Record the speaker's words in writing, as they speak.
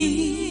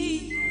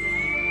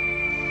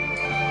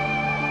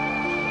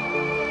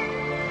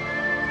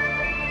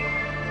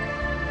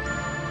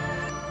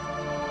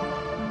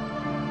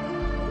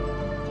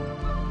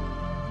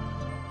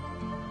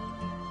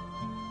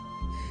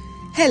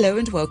Hello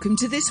and welcome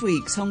to this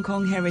week's Hong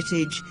Kong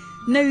Heritage.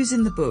 Nose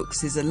in the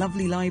Books is a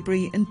lovely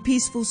library and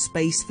peaceful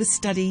space for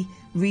study,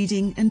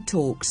 reading and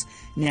talks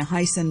near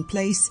Hai San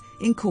Place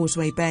in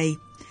Causeway Bay.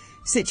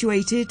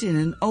 Situated in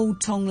an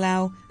old Tong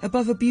Lau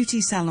above a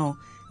beauty salon,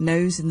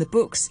 Nose in the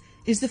Books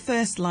is the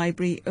first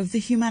library of the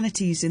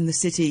humanities in the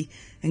city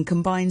and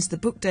combines the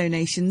book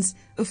donations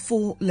of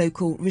 4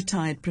 local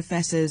retired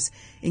professors,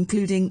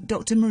 including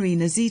Dr.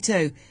 Marina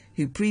Zito,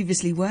 who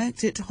previously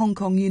worked at Hong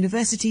Kong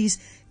University's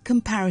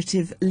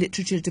Comparative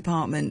Literature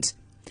Department.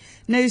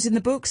 Nose in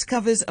the Books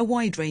covers a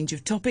wide range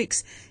of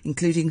topics,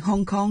 including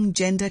Hong Kong,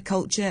 gender,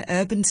 culture,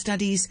 urban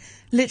studies,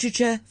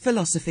 literature,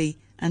 philosophy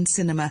and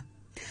cinema.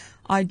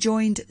 I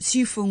joined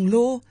Siu Fung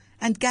Law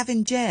and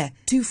Gavin Jare,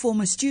 2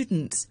 former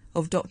students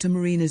of Dr.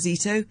 Marina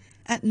Zito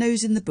at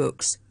Nose in the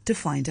Books, to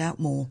find out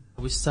more.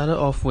 We started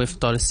off with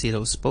Dr.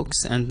 Zito's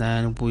books, and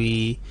then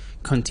we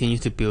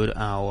continued to build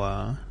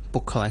our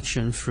book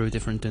collection through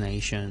different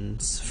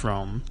donations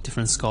from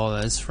different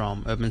scholars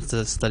from urban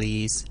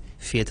studies,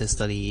 theatre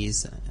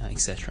studies,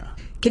 etc.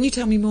 Can you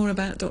tell me more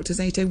about Dr.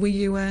 Zito? Were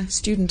you a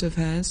student of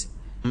hers?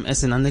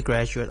 As an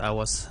undergraduate, I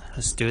was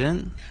a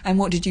student. And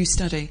what did you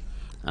study?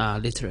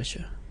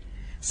 Literature.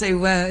 So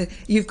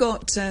you've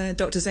got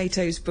Dr.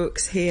 Zato's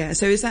books here.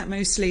 So is that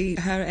mostly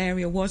her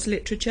area was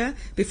literature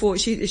before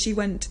she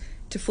went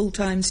to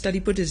full-time study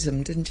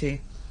Buddhism, didn't she?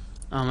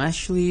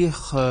 Actually,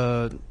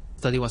 her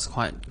study was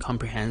quite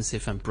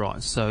comprehensive and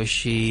broad. So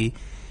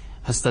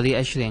her study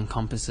actually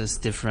encompasses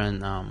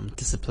different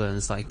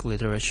disciplines like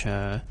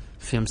literature,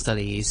 film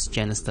studies,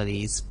 gender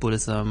studies,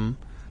 Buddhism,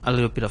 a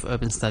little bit of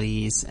urban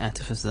studies,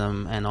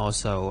 activism, and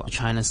also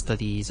China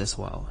studies as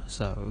well.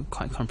 So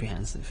quite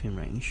comprehensive in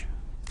range.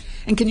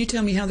 And can you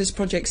tell me how this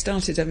project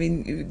started? I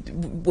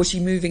mean, was she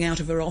moving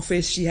out of her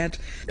office? She had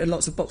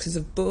lots of boxes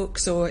of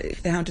books, or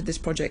how did this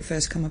project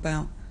first come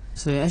about?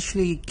 So it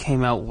actually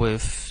came out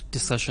with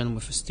discussion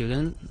with a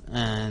student,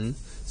 and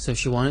so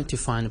she wanted to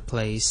find a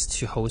place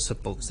to host her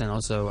books and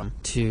also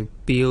to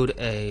build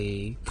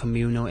a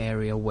communal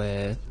area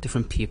where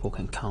different people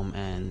can come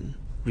and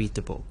read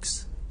the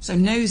books. So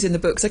Nose in the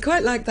Books, I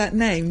quite like that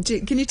name.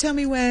 Can you tell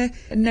me where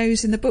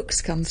Nose in the Books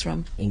comes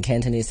from? In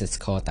Cantonese, it's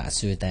called Da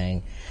Su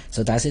Dang.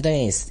 So Da Su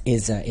Dang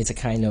is a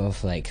kind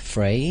of like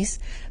phrase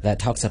that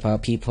talks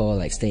about people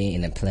like staying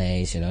in a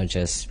place,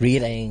 just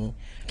reading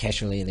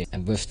casually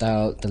and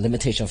without the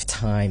limitation of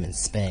time and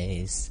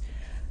space.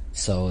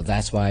 So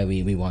that's why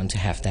we want to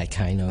have that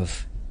kind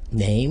of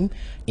name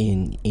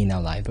in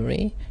our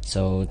library.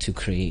 So to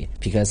create,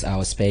 because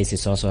our space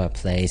is also a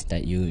place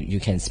that you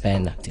can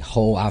spend the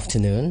whole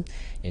afternoon,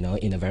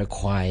 in a very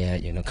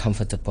quiet,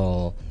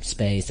 comfortable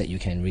space that you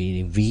can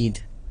really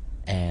read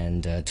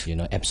and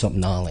to absorb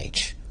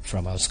knowledge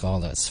from our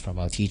scholars, from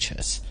our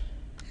teachers.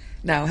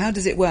 Now, how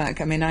does it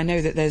work? I mean, I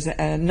know that there's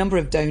a number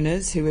of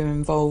donors who are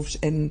involved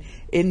in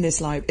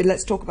this library.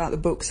 Let's talk about the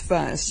books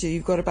first. So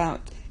you've got about,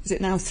 is it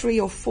now 3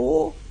 or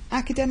 4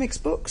 academics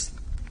books?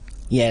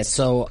 Yeah,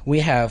 so we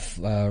have,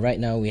 right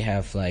now we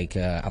have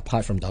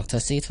apart from Dr.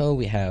 Zito,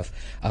 we have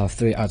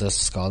 3 other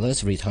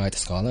scholars, retired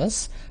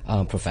scholars,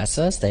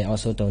 professors. They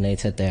also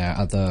donated their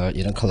other,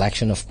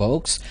 collection of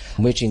books,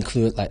 which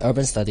include like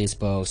urban studies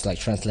books, like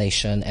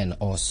translation and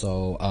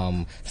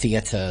also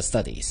theater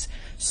studies.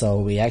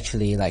 So we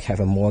actually have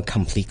a more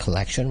complete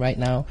collection right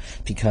now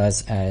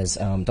because as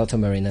Dr.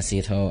 Marina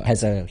Zito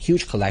has a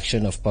huge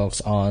collection of books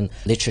on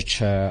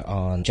literature,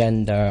 on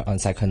gender, on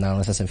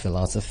psychoanalysis and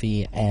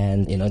philosophy,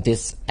 and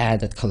this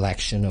added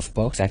collection of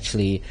books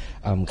actually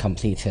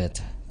completed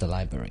the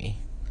library.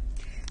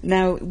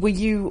 Now, were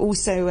you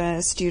also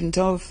a student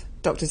of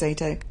Dr.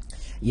 Zito?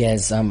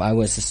 Yes, I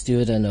was a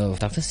student of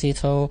Dr.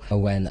 Zito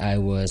when I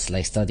was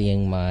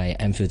studying my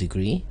MPhil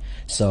degree.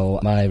 So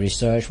my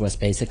research was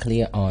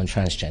basically on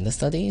transgender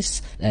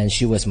studies, and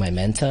she was my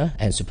mentor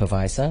and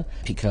supervisor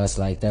because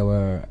there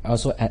were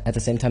also at the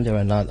same time there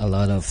were not a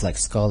lot of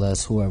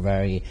scholars who were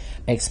very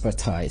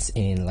expertise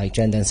in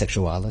gender and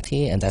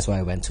sexuality, and that's why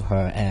I went to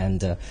her.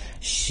 And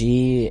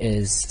she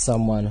is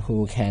someone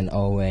who can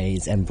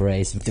always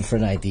embrace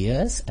different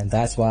ideas, and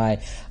that's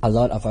why a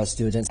lot of our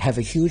students have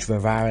a huge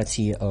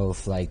variety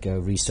of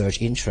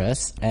research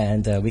interests,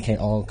 and we can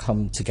all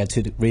come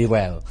together really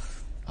well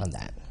on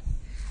that.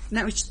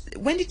 Now,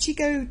 when did she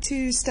go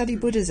to study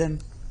Buddhism?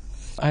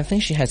 I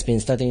think she has been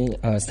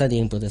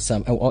studying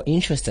Buddhism or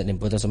interested in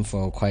Buddhism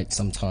for quite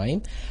some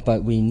time,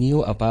 but we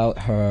knew about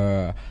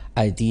her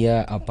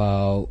idea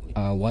about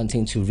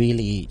wanting to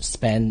really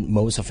spend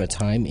most of her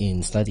time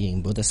in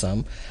studying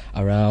Buddhism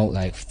around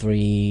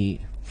 3-4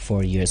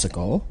 years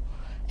ago.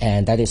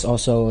 And that is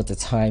also the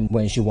time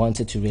when she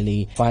wanted to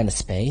really find a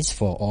space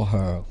for all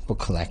her book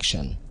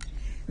collection.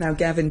 Now,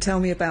 Gavin,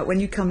 tell me about when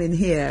you come in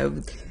here.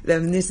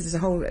 This is a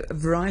whole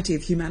variety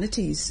of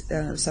humanities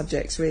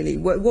subjects, really.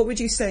 What would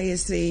you say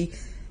is the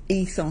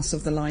ethos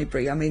of the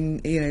library? I mean,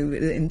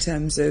 in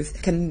terms of,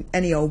 can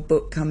any old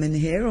book come in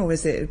here, or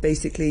is it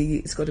basically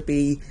it's got to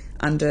be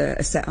under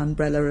a set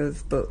umbrella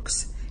of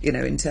books,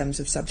 in terms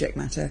of subject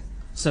matter?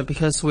 So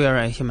because we are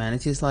a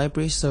humanities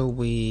library, so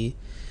we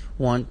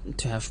want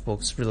to have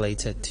books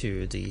related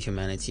to the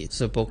humanities.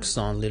 So books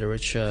on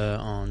literature,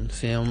 on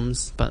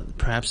films, but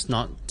perhaps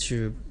not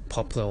too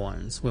popular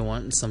ones. We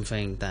want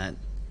something that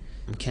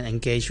can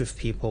engage with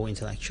people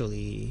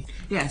intellectually.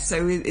 Yeah,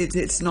 so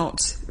it's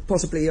not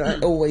possibly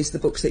always the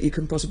books that you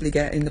can possibly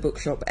get in the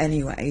bookshop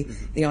anyway.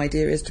 The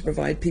idea is to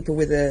provide people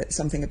with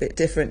something a bit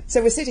different.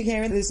 So we're sitting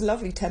here in this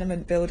lovely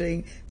tenement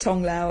building,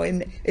 Tong Lau,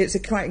 and it's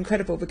quite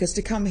incredible because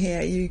to come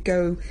here you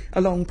go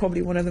along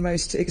probably one of the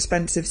most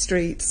expensive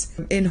streets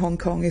in Hong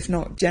Kong, if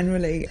not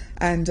generally,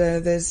 and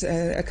there's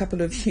a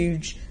couple of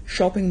huge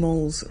shopping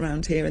malls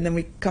around here, and then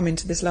we come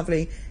into this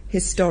lovely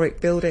historic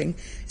building.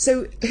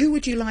 So who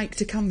would you like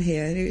to come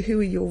here? Who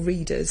are your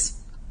readers?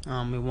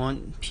 We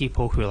want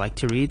people who like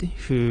to read,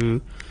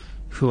 who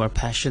are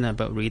passionate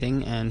about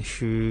reading, and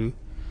who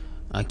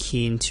are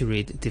keen to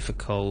read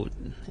difficult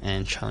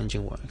and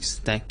challenging works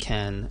that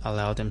can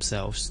allow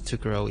themselves to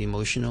grow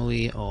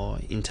emotionally or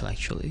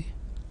intellectually.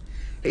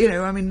 You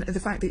know, I mean, the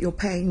fact that you're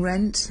paying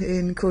rent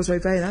in Causeway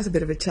Bay, that's a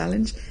bit of a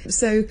challenge.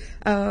 So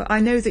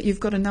I know that you've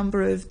got a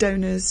number of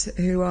donors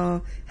who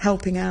are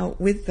helping out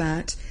with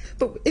that.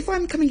 But if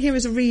I'm coming here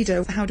as a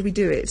reader, how do we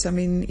do it? I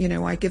mean, you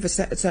know, I give a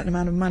certain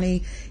amount of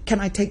money. Can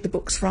I take the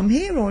books from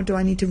here, or do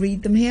I need to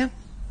read them here?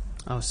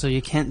 Oh, so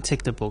you can't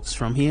take the books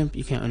from here.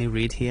 You can only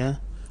read here.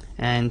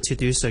 And to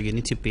do so, you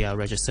need to be a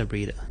registered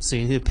reader. So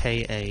you need to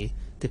pay a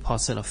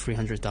deposit of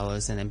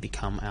 $300 and then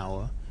become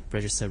our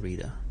registered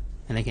reader.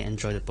 And they can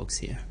enjoy the books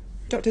here.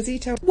 Dr.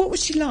 Zito, what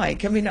was she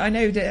like? I mean, I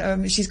know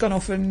that she's gone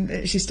off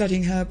and she's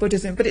studying her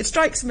Buddhism, but it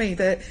strikes me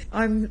that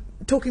I'm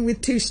talking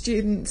with two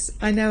students.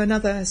 I know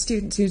another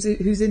student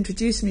who's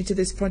introduced me to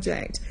this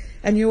project,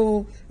 and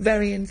you're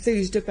very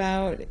enthused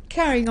about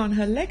carrying on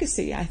her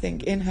legacy, I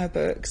think, in her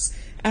books,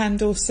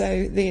 and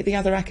also the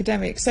other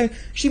academics. So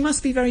she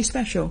must be very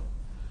special.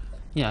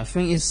 Yeah, I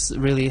think it's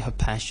really her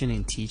passion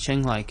in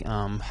teaching, like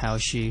how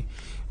she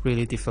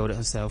really devoted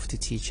herself to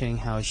teaching,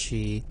 how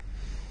she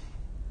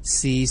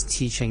sees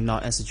teaching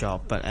not as a job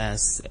but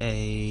as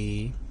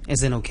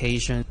an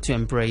occasion to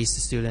embrace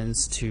the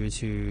students,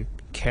 to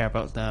care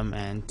about them,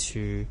 and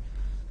to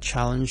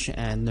challenge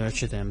and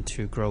nurture them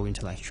to grow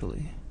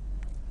intellectually.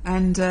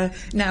 And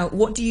now,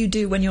 what do you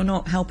do when you're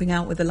not helping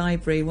out with the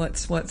library?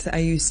 What are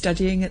you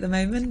studying at the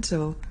moment,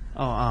 or?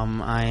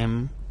 I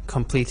am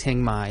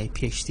completing my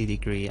PhD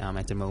degree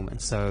at the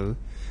moment, so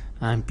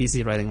I'm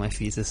busy writing my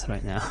thesis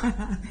right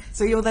now.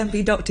 So you'll then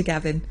be Dr.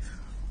 Gavin?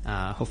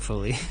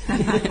 Hopefully.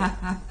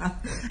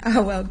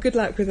 Oh, well, good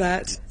luck with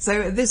that.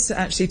 So this,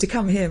 actually, to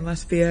come here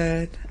must be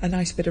a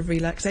nice bit of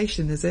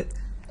relaxation, is it?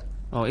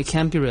 Oh, it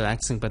can be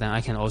relaxing, but then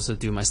I can also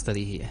do my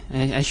study here.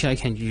 And actually,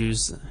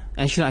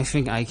 I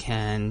think I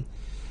can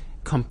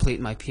complete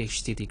my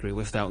PhD degree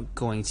without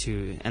going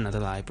to another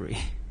library.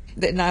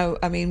 Now,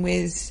 I mean,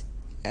 with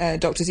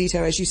Dr.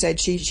 Zito, as you said,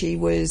 she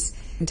was,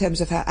 in terms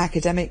of her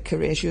academic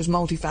career, she was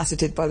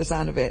multifaceted by the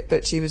sound of it,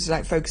 but she was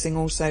like focusing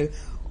also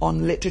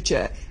on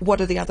literature.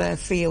 What are the other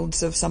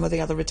fields of some of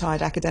the other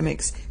retired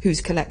academics whose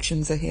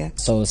collections are here?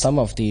 So some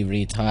of the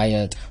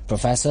retired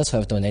professors who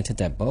have donated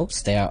their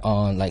books, they are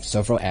on like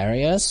several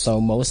areas.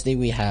 So mostly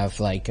we have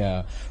like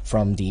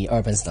from the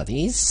urban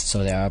studies.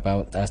 So they are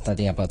about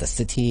studying about the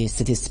city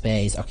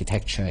space,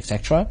 architecture,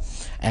 etc.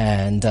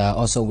 And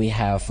also we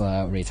have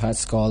a retired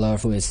scholar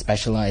who is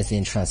specialized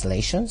in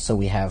translation. So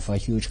we have a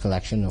huge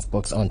collection of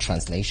books on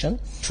translation,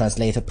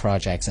 translated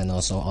projects, and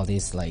also all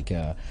these like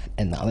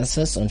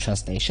analysis on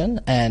translation.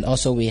 And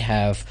also we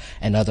have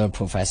another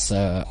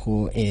professor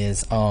who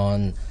is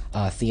on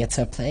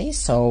theater plays.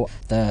 So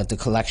the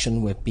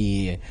collection would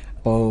be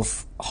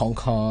both Hong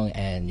Kong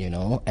and,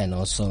 and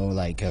also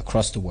like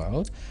across the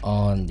world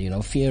on,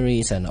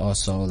 theories and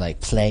also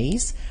like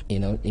plays,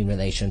 in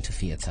relation to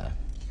theater.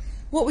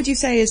 What would you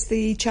say is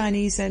the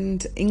Chinese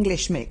and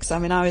English mix? I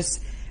mean, I was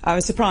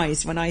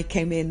surprised when I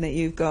came in that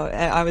you've got,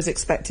 I was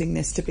expecting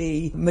this to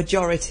be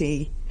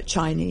majority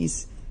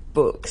Chinese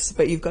books,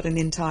 but you've got an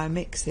entire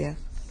mix here.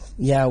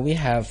 Yeah, we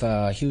have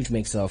a huge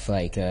mix of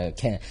like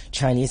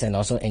Chinese and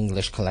also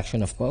English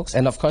collection of books.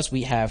 And of course,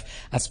 we have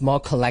a small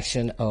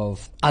collection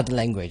of other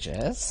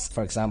languages,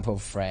 for example,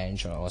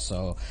 French or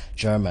also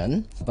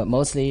German. But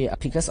mostly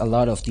because a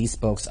lot of these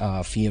books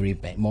are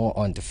more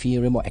on the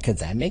theory, more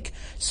academic.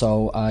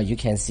 So you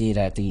can see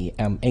that the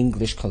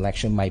English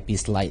collection might be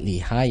slightly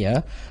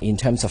higher in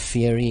terms of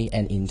theory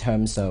and in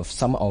terms of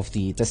some of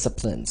the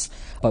disciplines.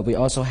 But we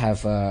also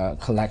have a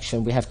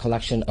collection. We have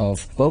collection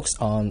of books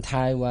on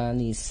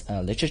Taiwanese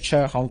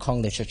literature, Hong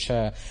Kong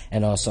literature,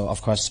 and also,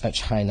 of course,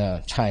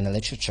 China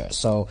literature.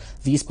 So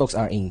these books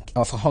are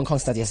of Hong Kong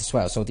studies as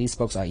well. So these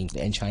books are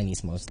in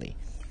Chinese mostly.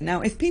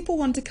 Now, if people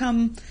want to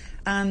come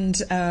and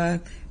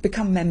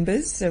become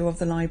members of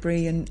the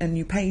library and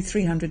you pay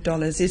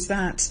 $300, is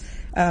that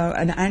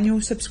an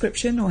annual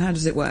subscription, or how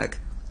does it work?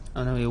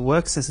 Oh, no, it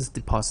works as a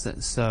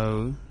deposit.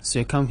 So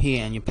you come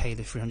here and you pay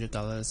the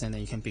 $300, and then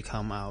you can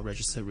become our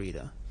registered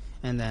reader.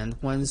 And then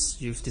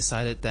once you've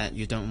decided that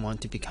you don't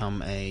want to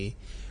become a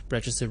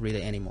registered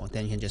reader anymore,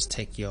 then you can just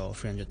take your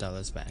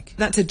 $300 back.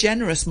 That's a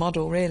generous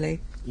model, really.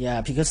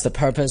 Yeah, because the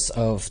purpose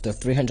of the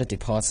 300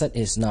 deposit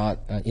is not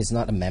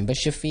a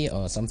membership fee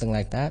or something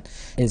like that.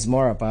 It's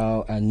more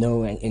about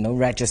knowing,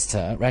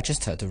 register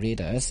the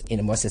readers in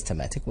a more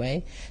systematic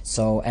way.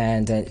 So,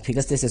 and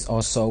because this is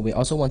also, we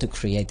also want to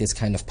create this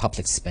kind of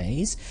public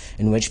space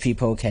in which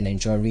people can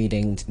enjoy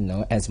reading,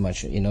 as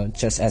much,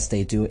 just as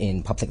they do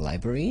in public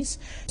libraries.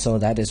 So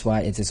that is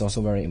why it is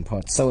also very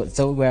important.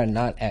 So we're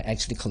not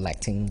actually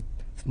collecting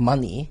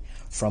money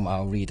from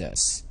our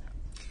readers.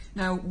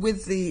 Now,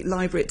 with the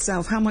library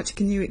itself, how much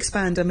can you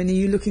expand? I mean, are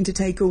you looking to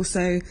take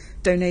also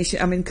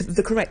donation? I mean,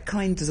 the correct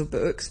kinds of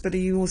books, but are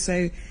you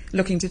also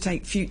looking to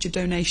take future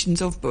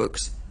donations of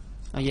books?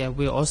 Yeah,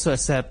 we also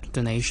accept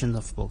donations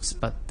of books,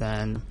 but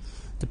then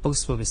the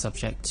books will be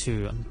subject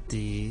to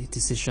the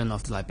decision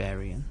of the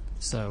librarian.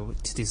 So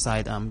to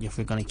decide if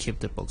we're going to keep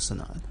the books or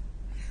not.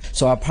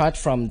 So apart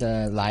from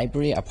the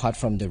library, apart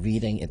from the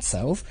reading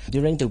itself,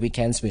 during the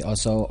weekends we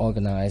also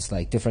organize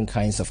like different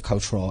kinds of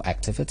cultural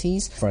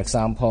activities. For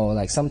example,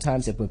 like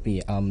sometimes it would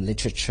be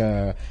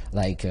literature,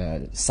 like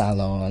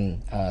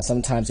salon.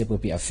 Sometimes it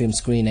would be a film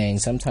screening.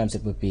 Sometimes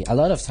it would be, a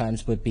lot of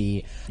times would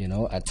be,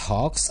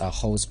 talks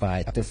hosted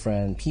by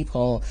different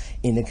people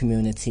in the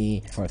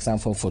community. For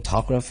example,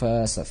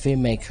 photographers,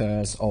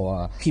 filmmakers,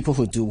 or people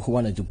who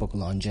want to do book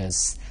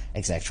launches,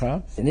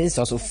 etc. And it is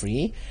also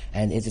free,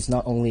 and it is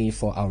not only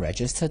for our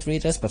registered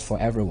readers but for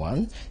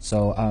everyone.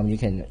 So you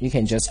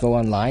can just go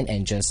online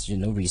and just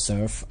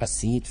reserve a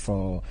seat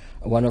for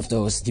one of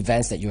those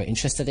events that you're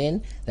interested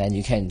in. Then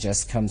you can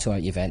just come to our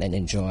event and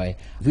enjoy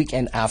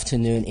weekend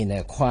afternoon in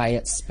a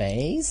quiet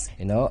space,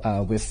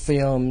 with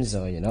films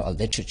or or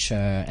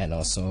literature, and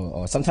also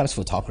or sometimes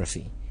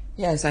photography.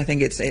 Yes, I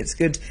think it's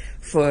good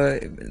for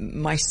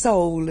my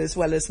soul as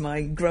well as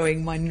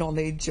growing my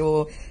knowledge,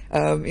 or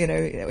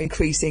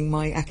increasing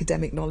my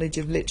academic knowledge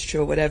of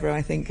literature or whatever.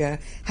 I think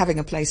having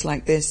a place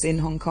like this in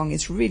Hong Kong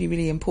is really,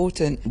 really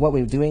important. What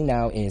we're doing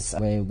now is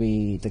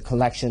the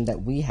collection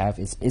that we have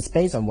is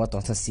based on what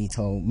Dr.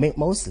 Szeto,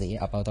 mostly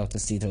about Dr.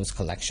 Seto's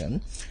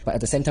collection. But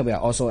at the same time, we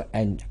are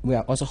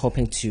also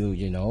hoping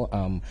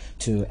to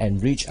to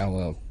enrich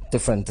our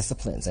different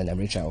disciplines and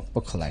enrich our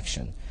book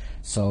collection.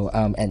 So,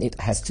 and it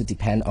has to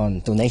depend on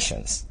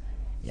donations.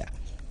 Yeah.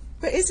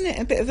 But isn't it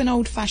a bit of an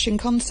old-fashioned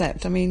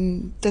concept? I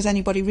mean, does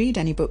anybody read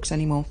any books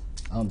anymore?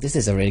 This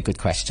is a really good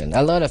question.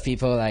 A lot of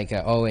people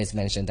always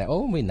mention that,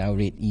 we now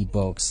read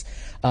e-books.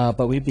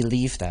 But we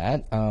believe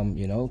that,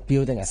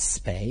 building a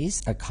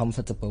space, a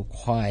comfortable,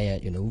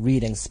 quiet,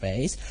 reading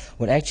space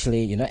would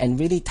actually, and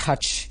really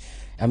touch.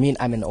 I mean,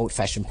 I'm an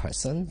old-fashioned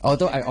person,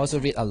 although I also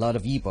read a lot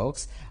of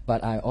e-books,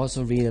 but I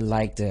also really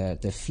like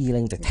the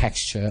feeling, the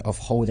texture of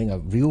holding a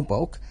real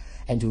book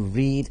and to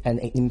read, and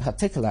in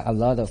particular,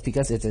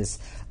 because it is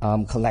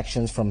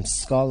collections from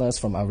scholars,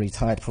 from our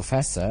retired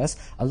professors,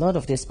 a lot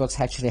of these books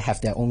actually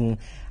have their own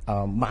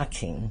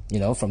marking,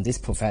 from these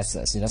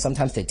professors.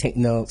 Sometimes they take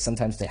notes,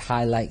 sometimes they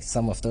highlight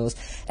some of those,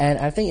 and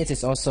I think it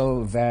is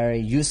also very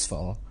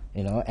useful,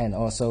 and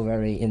also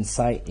very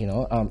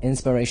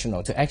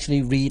inspirational to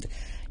actually read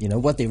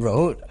what they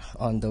wrote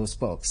on those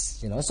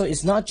books, So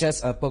it's not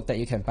just a book that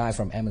you can buy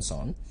from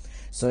Amazon.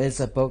 So it's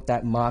a book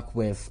that marked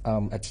with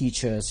a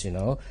teacher's,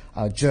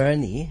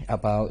 journey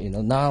about,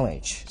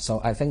 knowledge.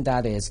 So I think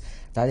that is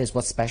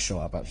what's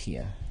special about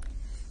here.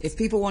 If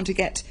people want to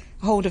get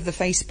hold of the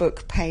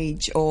Facebook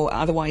page or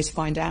otherwise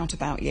find out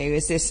about you,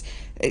 is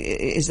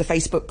the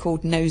Facebook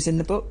called Nose in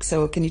the Book?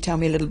 So can you tell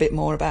me a little bit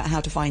more about how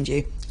to find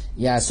you?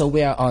 Yeah, so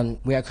we are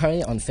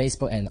currently on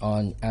Facebook and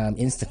on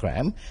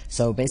Instagram.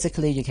 So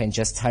basically, you can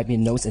just type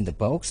in Notes in the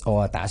Books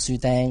or Da Su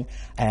Deng,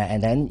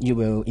 and then you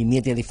will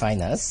immediately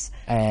find us.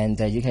 And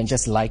you can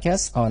just like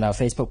us on our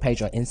Facebook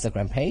page or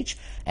Instagram page,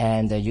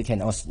 and you can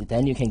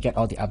get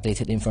all the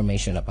updated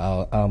information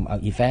about our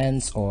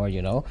events or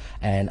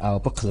and our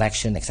book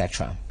collection,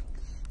 etc.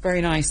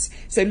 Very nice.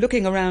 So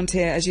looking around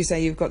here, as you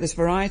say, you've got this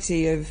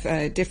variety of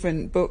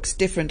different books,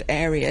 different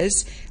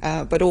areas,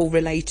 but all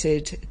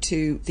related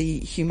to the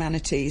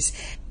humanities.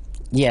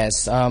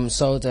 Yes.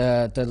 So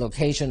the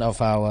location of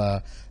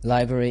our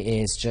library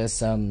is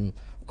just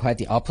quite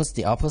the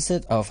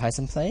opposite of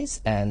Hysan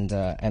Place and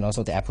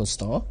also the Apple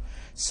Store.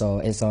 So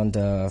it's on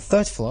the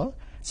 3rd floor.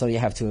 So you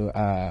have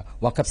to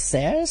walk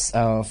upstairs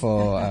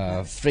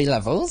for 3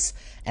 levels,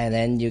 and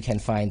then you can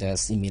find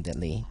us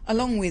immediately.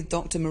 Along with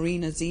Dr.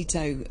 Marina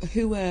Szeto,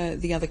 who are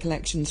the other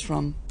collections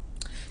from?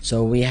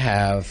 So we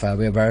have,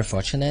 we're very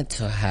fortunate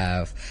to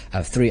have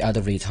 3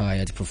 other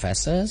retired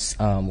professors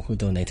who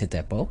donated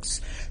their books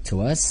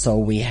to us. So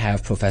we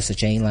have Professor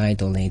Jane Lai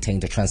donating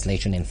the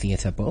translation and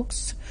theatre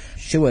books.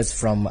 She was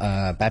from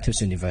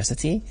Baptist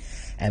University.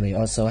 And we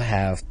also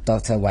have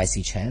Dr.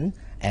 Y.C. Chen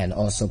and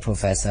also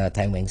Professor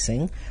Tang Wing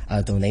Sing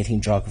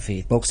donating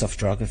books of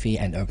geography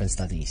and urban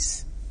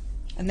studies.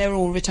 And they're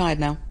all retired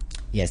now?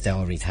 Yes, they're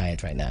all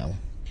retired right now.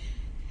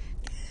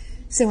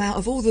 So out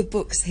of all the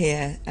books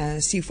here,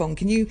 Siu Fong,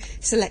 can you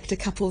select a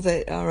couple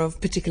that are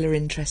of particular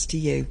interest to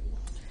you?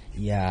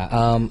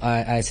 Yeah,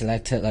 I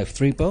selected like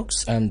 3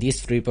 books.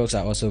 These 3 books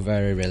are also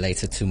very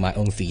related to my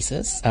own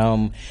thesis.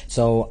 My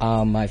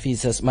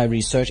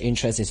research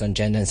interest is on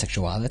gender and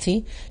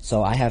sexuality.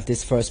 So I have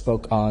this first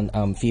book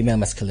on female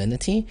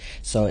masculinity.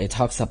 So it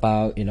talks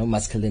about,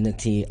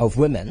 masculinity of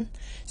women.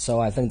 So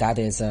I think that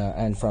is,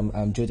 and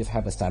from Judith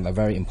Halberstam, a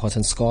very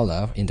important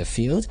scholar in the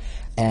field.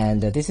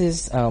 And this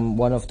is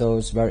one of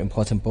those very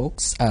important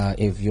books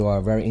if you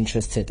are very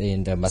interested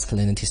in the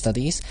masculinity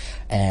studies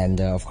and,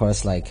 of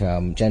course, like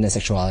gender and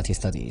sexuality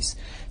studies.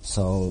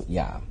 So,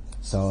 yeah.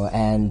 So,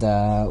 and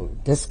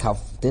this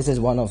is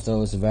one of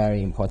those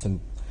very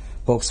important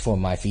books for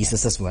my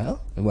thesis as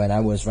well, when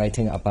I was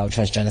writing about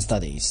transgender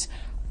studies.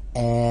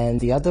 And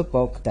the other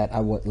book that I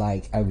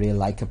really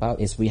like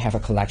about is we have a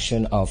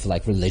collection of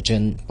like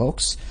religion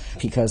books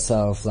because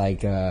of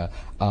like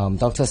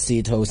Dr.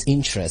 Sito's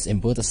interest in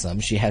Buddhism.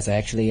 She has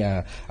actually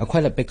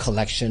quite a big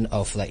collection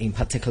of like in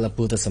particular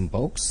Buddhism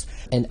books.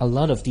 And a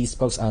lot of these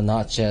books are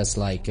not just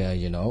like,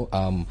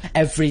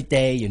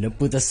 everyday,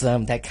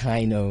 Buddhism, that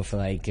kind of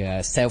like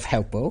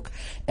self-help book.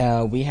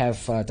 We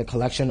have the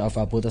collection of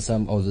our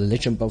Buddhism or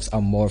religion books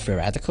are more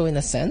theoretical in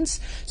a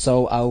sense.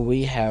 So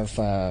we have,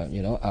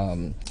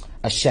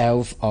 a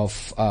shelf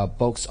of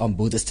books on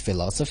Buddhist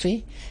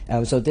philosophy.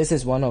 So this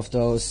is one of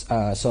those,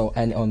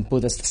 and on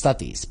Buddhist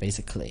studies,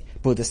 basically.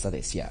 Buddhist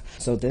studies, yeah.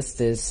 So this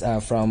is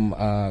from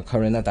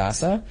Karina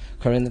Dasa.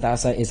 Karina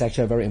Dasa is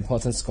actually a very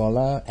important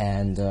scholar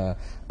and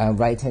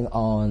writing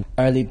on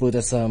early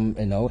Buddhism,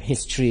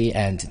 history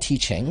and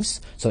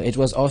teachings. So it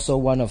was also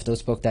one of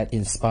those books that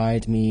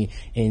inspired me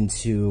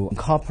into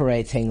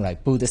incorporating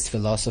like Buddhist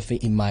philosophy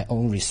in my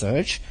own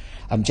research.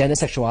 Gender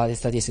sexuality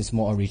studies is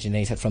more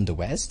originated from the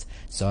West,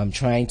 so I'm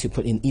trying to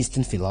put in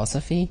Eastern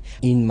philosophy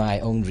in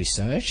my own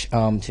research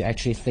to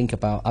actually think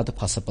about other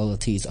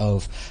possibilities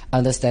of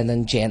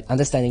understanding gender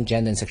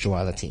and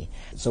sexuality.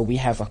 So we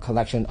have a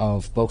collection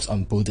of books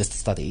on Buddhist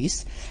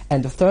studies,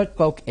 and the third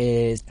book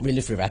is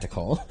really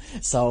theoretical.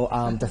 So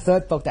the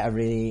third book that I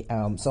really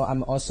so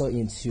I'm also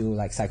into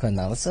like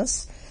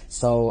psychoanalysis.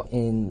 So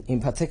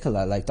in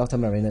particular, like Dr.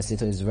 Marina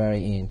Sito is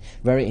very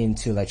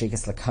into like Jacques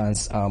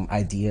Lacan's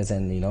ideas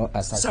and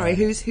Sorry,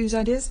 whose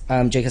ideas?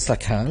 Jacques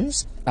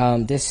Lacan's.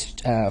 This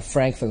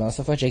French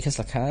philosopher Jacques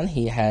Lacan.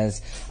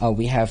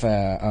 We have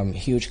a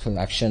huge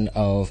collection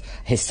of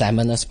his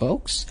seminal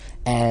books.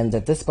 And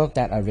this book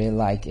that I really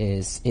like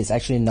is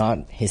actually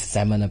not his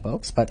seminal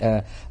books, but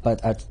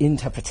an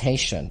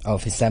interpretation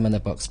of his seminal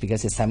books,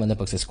 because his seminal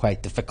books is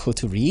quite difficult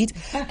to read.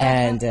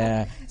 And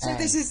so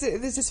this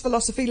is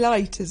philosophy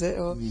light, is it?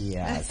 Or?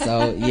 Yeah.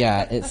 So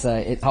yeah,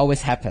 it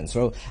always happens.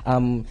 So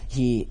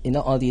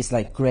all these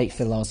like great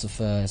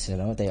philosophers,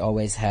 they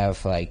always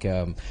have like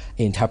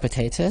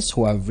interpreters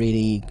who are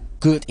really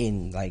good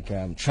in like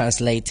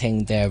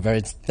translating their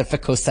very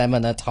difficult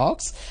seminar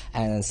talks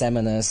and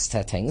seminar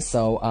settings.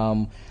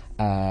 So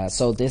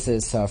this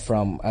is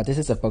this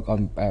is a book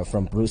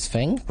from Bruce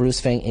Fink. Bruce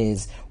Fink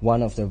is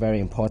one of the very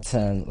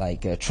important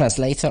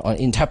translator or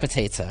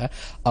interpreter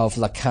of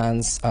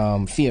Lacan's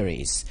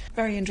theories.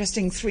 Very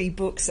interesting 3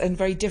 books and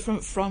very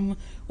different from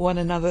one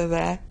another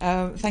there.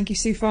 Thank you,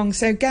 Su Fong.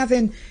 So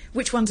Gavin,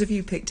 which ones have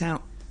you picked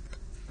out?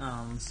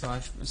 So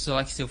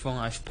like Su Fong,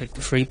 I've picked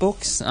 3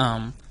 books.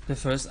 The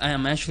first, I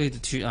am actually the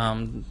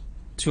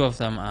two of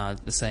them are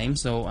the same.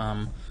 So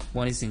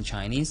one is in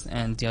Chinese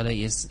and the other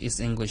is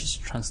English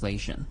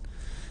translation.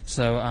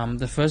 So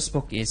the first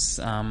book is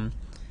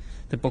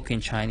the book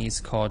in Chinese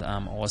called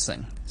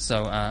Osing.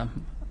 So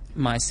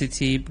My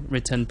City,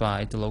 written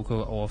by the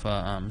local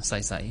author Sai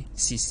Sai,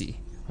 CC,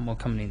 more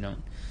commonly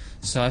known.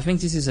 So I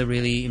think this is a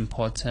really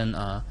important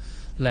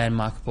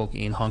landmark book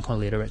in Hong Kong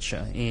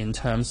literature in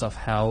terms of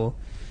how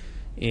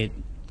it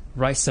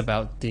writes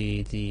about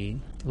the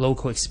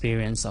local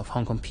experience of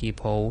Hong Kong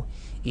people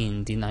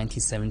in the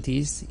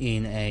 1970s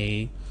in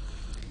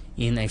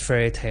a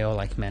fairy tale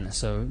like manner.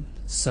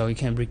 So you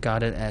can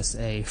regard it as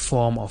a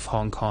form of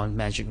Hong Kong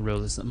magic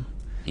realism.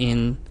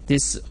 In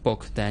this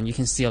book, then you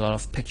can see a lot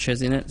of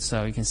pictures in it.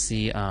 So you can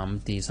see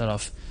the sort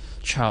of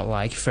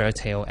childlike fairy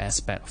tale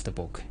aspect of the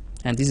book.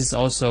 And this is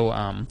also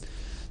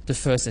the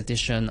first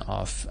edition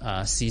of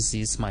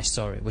CC's My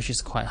Story, which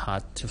is quite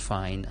hard to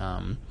find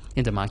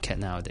in the market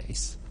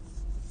nowadays.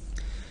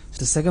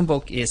 The second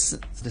book is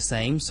the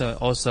same, so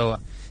also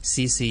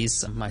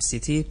CC's My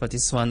City, but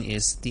this one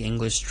is the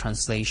English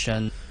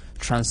translation,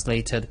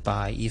 translated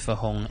by Eva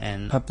Hong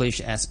and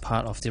published as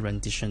part of the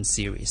rendition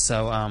series.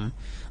 So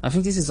I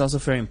think this is also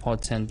very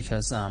important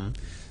because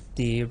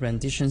the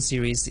rendition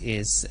series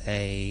is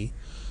a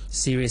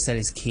series that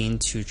is keen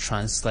to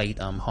translate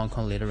Hong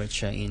Kong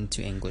literature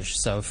into English.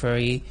 So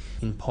very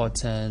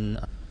important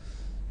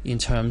in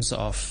terms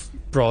of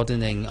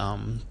broadening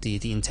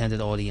the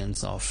intended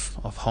audience of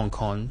Hong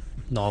Kong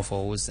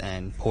novels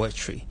and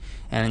poetry.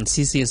 And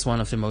CC is one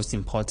of the most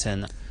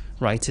important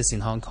writers in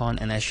Hong Kong,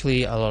 and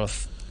actually a lot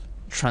of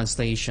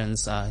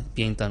translations are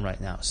being done right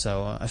now.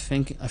 So I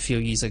think a few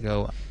years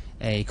ago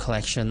a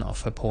collection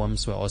of her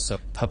poems were also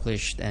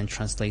published and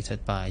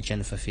translated by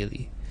Jennifer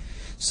Feely.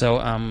 So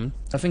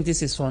I think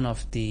this is one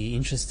of the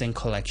interesting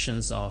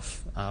collections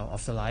of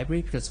the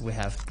library, because we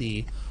have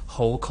the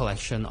whole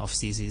collection of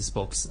CC's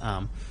books,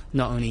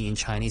 not only in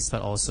Chinese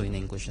but also in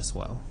English as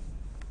well.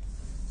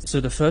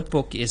 So the third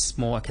book is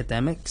more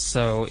academic,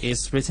 so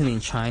it's written in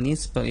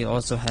Chinese, but it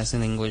also has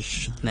an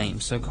English name,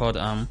 so called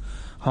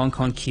Hong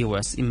Kong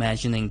Keywords,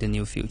 Imagining the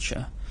New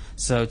Future.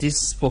 So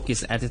this book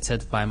is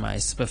edited by my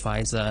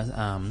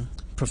supervisor,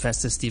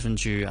 Professor Stephen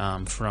Ju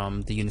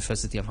from the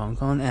University of Hong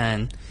Kong,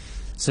 and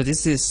so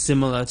this is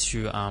similar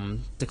to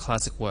the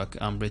classic work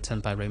written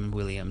by Raymond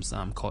Williams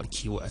called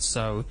Keywords.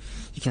 So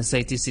you can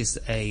say this is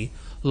a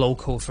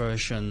local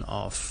version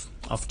of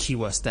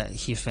keywords that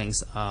he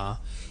thinks are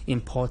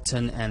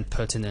important and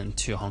pertinent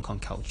to Hong Kong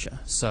culture.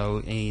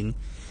 So in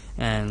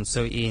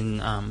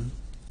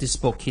this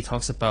book, he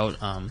talks about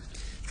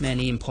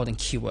many important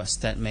keywords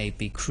that may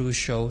be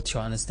crucial to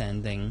our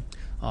understanding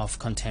of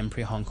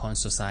contemporary Hong Kong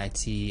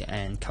society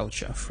and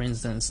culture. For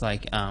instance,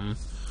 like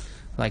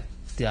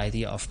the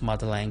idea of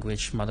mother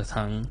language, mother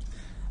tongue,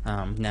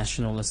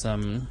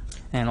 nationalism,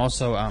 and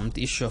also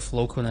the issue of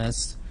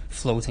localness,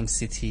 floating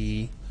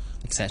city,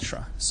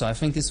 etc. So I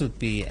think this would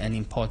be an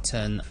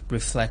important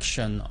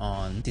reflection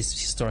on this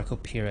historical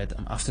period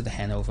after the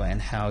handover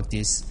and how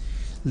this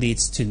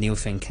leads to new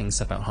thinkings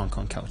about Hong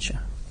Kong culture.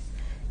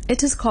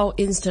 It is called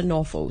instant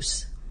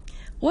novels.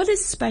 What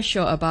is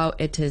special about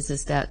it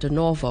is that the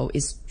novel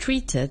is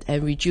treated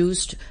and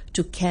reduced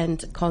to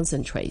canned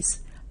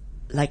concentrates,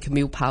 like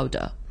milk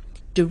powder.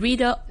 The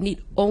reader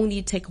need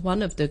only take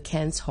one of the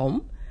cans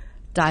home,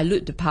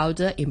 dilute the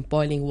powder in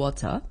boiling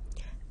water,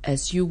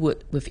 as you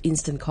would with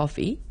instant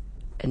coffee,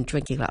 and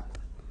drink it up.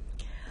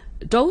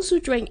 Those who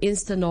drink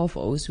instant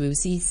novels will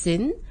see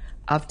scene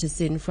after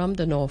scene from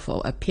the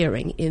novel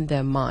appearing in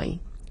their mind,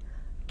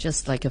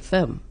 just like a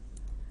film.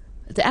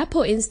 The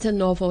Apple Instant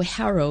Novel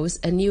heralds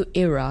a new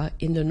era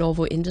in the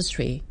novel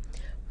industry,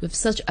 with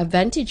such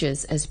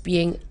advantages as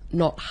being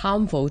not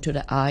harmful to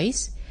the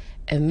eyes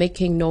and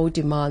making no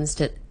demands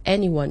that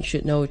anyone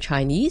should know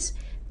Chinese,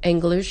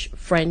 English,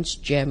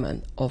 French,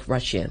 German, or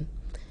Russian.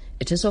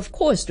 It is, of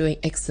course, doing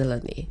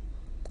excellently.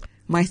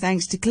 My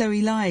thanks to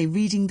Chloe Lai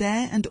reading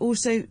there, and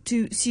also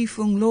to Siu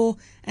Fung Law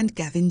and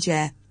Gavin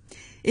Jare.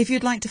 If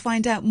you'd like to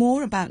find out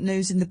more about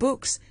Nose in the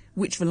Books,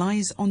 which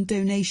relies on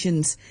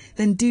donations,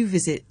 then do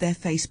visit their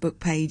Facebook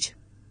page.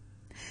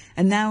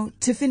 And now,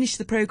 to finish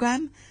the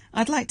programme,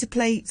 I'd like to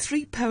play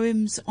 3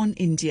 poems on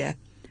India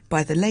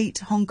by the late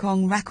Hong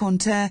Kong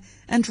raconteur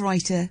and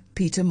writer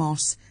Peter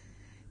Moss.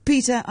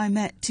 Peter I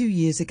met 2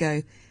 years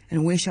ago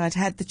and wish I'd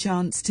had the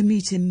chance to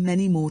meet him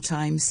many more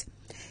times.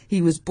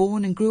 He was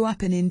born and grew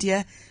up in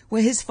India,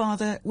 where his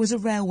father was a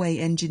railway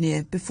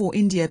engineer before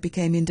India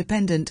became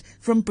independent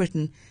from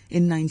Britain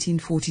in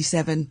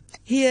 1947.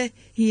 Here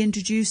he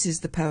introduces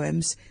the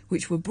poems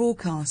which were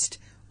broadcast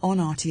on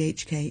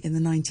RTHK in the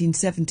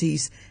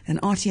 1970s,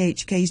 and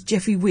RTHK's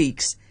Jeffrey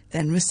Weeks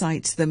then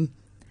recites them.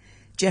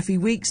 Jeffrey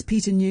Weeks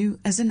Peter knew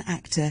as an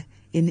actor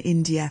in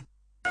India.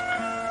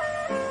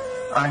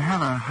 I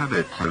have a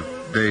habit of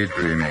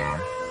daydreaming,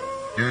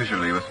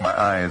 usually with my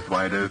eyes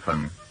wide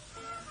open.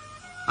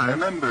 I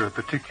remember a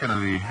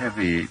particularly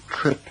heavy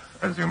trip,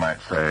 as you might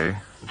say,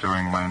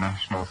 during my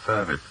national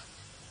service.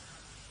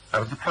 I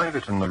was a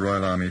private in the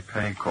Royal Army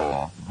Pay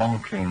Corps,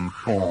 bonking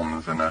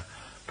forms in a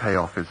pay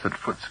office at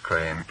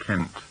Footscray in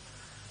Kent.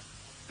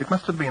 It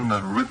must have been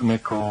the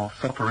rhythmic or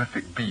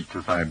soporific beat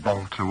as I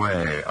bonked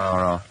away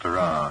hour after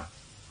hour.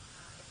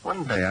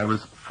 One day I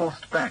was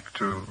forced back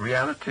to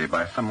reality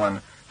by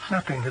someone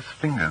snapping his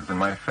fingers in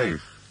my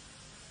face.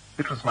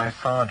 It was my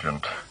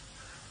sergeant.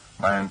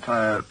 My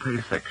entire pay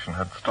section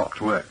had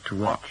stopped work to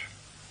watch.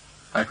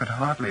 I could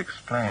hardly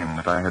explain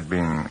that I had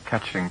been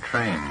catching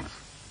trains.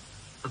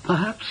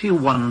 Perhaps you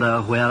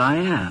wonder where I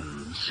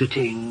am,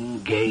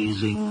 sitting,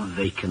 gazing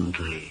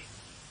vacantly.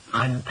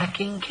 I'm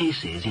packing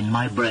cases in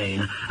my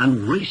brain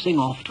and racing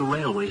off to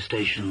railway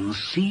stations,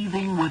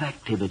 seething with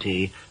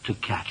activity to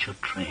catch a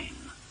train.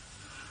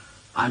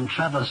 I'm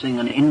traversing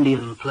an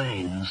Indian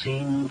plain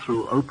seen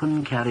through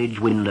open carriage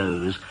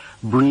windows,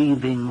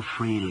 breathing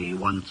freely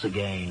once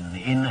again,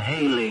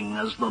 inhaling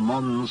as the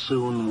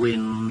monsoon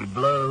wind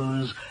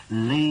blows,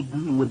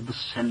 laden with the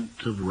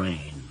scent of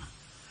rain.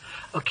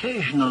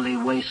 Occasionally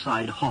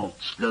wayside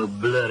halts go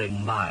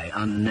blurring by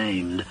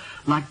unnamed,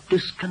 like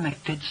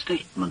disconnected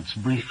statements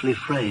briefly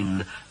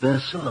framed, their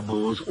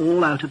syllables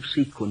all out of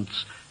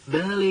sequence,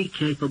 barely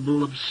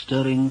capable of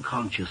stirring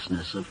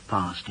consciousness of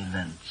past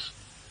events.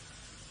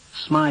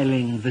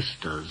 Smiling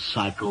vistas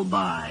cycle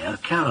by, a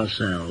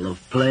carousel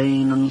of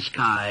plain and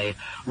sky,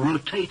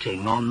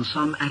 rotating on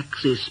some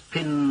axis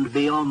pinned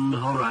beyond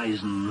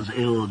horizons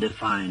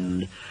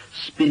ill-defined,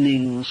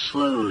 spinning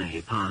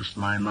slowly past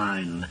my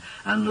mind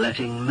and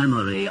letting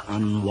memory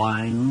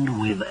unwind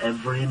with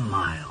every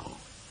mile.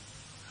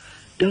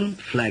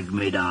 Don't flag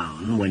me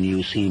down when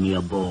you see me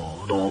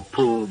aboard or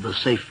pull the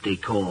safety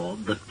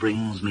cord that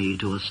brings me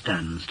to a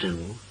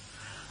standstill.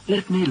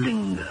 Let me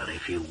linger,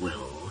 if you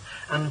will,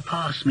 and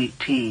pass me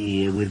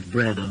tea with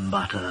bread and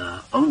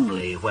butter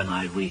only when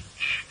I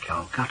reach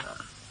Calcutta.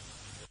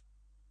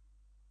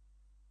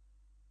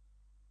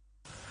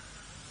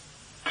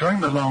 During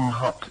the long,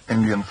 hot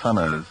Indian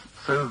summers,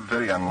 so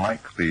very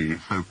unlike the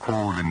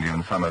so-called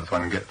Indian summers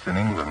one gets in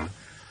England,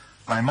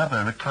 my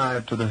mother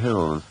retired to the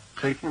hills,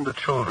 taking the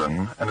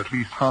children and at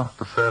least half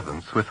the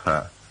servants with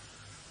her.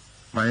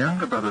 My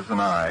younger brothers and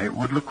I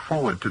would look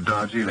forward to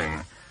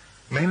Darjeeling,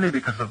 mainly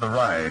because of the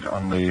ride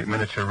on the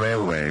miniature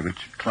railway,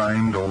 which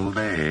climbed all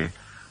day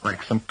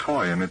like some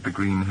toy amid the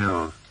green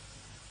hills.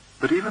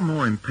 But even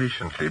more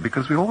impatiently,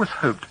 because we always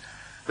hoped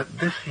that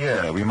this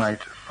year we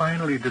might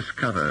finally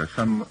discover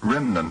some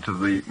remnant of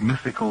the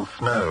mythical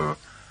snow,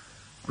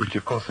 which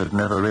of course had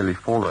never really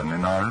fallen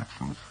in our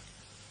absence.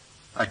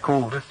 I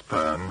call this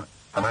poem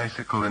An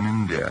Icicle in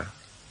India.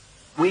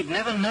 We'd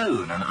never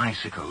known an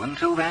icicle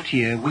until that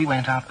year we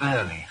went up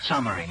early,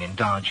 summering in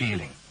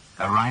Darjeeling,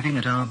 arriving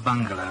at our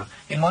bungalow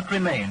in what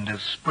remained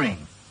of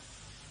spring.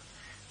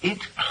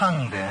 It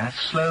clung there,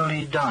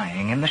 slowly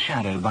dying in the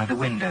shadow by the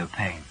window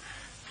pane,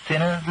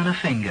 thinner than a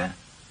finger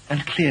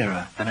and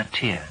clearer than a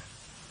tear.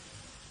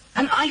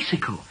 An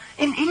icicle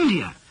in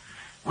India!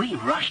 We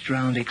rushed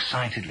round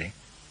excitedly.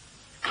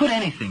 Could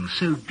anything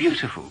so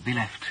beautiful be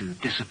left to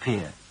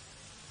disappear?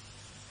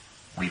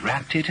 We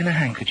wrapped it in a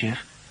handkerchief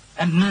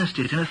and nursed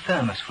it in a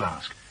thermos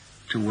flask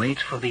to wait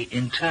for the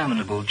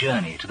interminable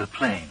journey to the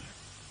plain.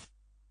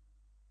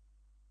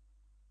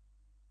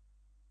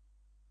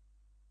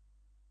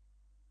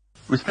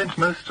 We spent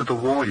most of the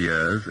war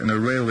years in a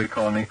railway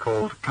colony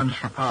called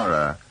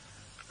Kanchrapara,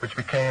 which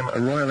became a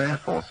Royal Air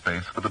Force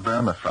base for the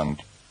Burma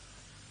front.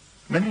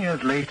 Many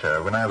years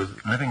later, when I was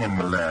living in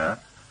Malaya,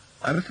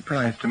 I was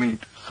surprised to meet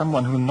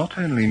someone who not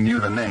only knew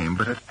the name,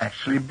 but had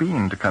actually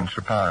been to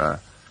Kanchrapara.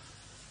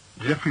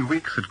 Geoffrey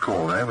Weeks had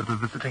called there with a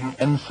visiting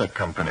ENSA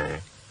company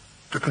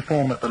to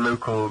perform at the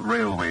local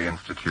Railway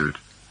Institute.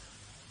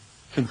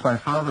 Since my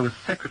father was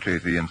secretary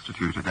of the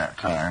Institute at that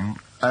time,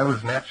 I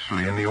was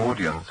naturally in the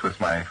audience with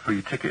my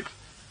free ticket.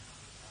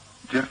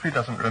 Geoffrey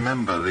doesn't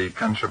remember the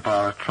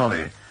Kanchrapara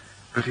trolley,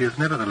 but he has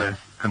nevertheless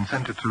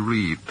consented to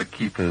read The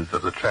Keepers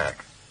of the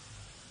Track.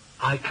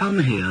 I come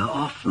here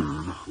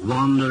often,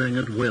 wandering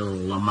at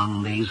will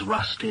among these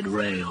rusted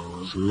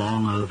rails,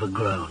 long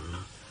overgrown.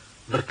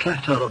 The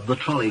clatter of the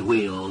trolley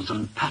wheels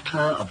and patter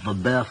of the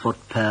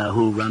barefoot pair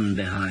who run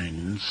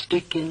behind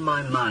stick in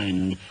my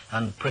mind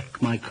and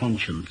prick my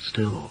conscience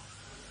still.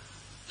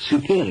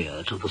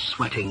 Superior to the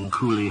sweating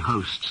coolie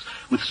hosts,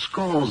 with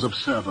scores of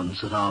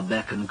servants at our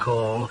beck and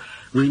call,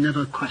 we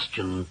never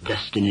questioned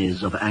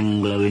destinies of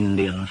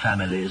Anglo-Indian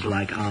families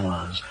like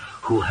ours,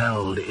 who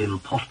held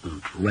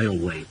important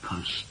railway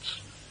posts.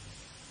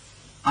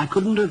 I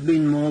couldn't have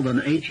been more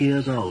than 8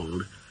 years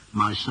old.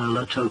 My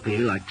solar topi,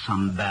 like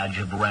some badge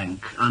of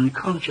rank,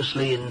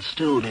 unconsciously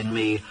instilled in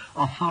me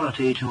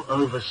authority to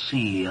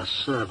oversee a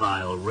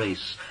servile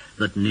race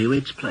that knew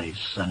its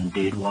place and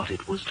did what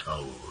it was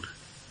told.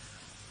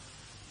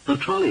 The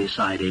trolley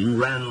siding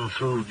ran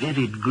through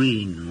vivid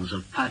greens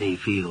of paddy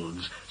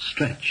fields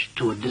stretched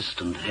to a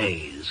distant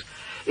haze,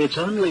 its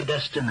only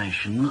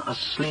destination a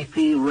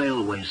sleepy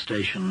railway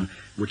station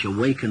which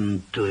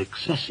awakened to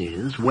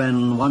excesses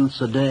when, once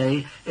a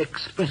day,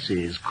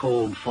 expresses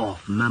called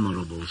forth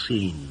memorable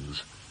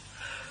scenes.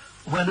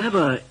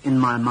 Whenever in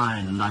my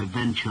mind I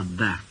venture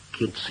back,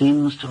 it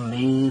seems to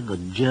me the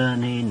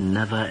journey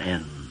never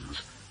ends.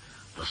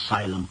 The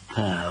silent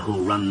pair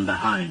who run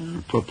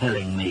behind,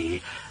 propelling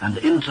me, and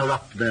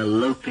interrupt their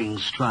loping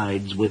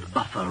strides with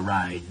buffer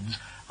rides,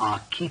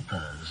 are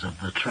keepers of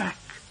the track.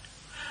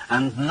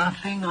 And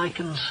nothing I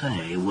can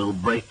say will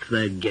break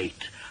their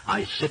gait.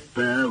 I sit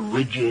there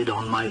rigid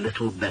on my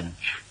little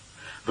bench.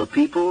 The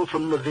people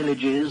from the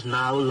villages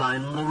now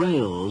line the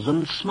rails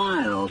and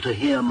smile to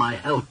hear my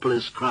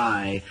helpless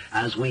cry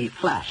as we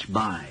flash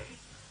by.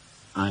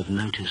 I've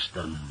noticed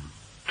them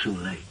too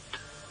late.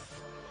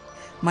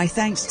 My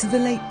thanks to the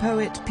late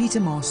poet Peter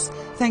Moss.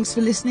 Thanks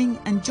for listening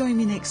and join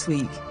me next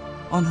week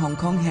on Hong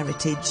Kong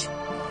Heritage.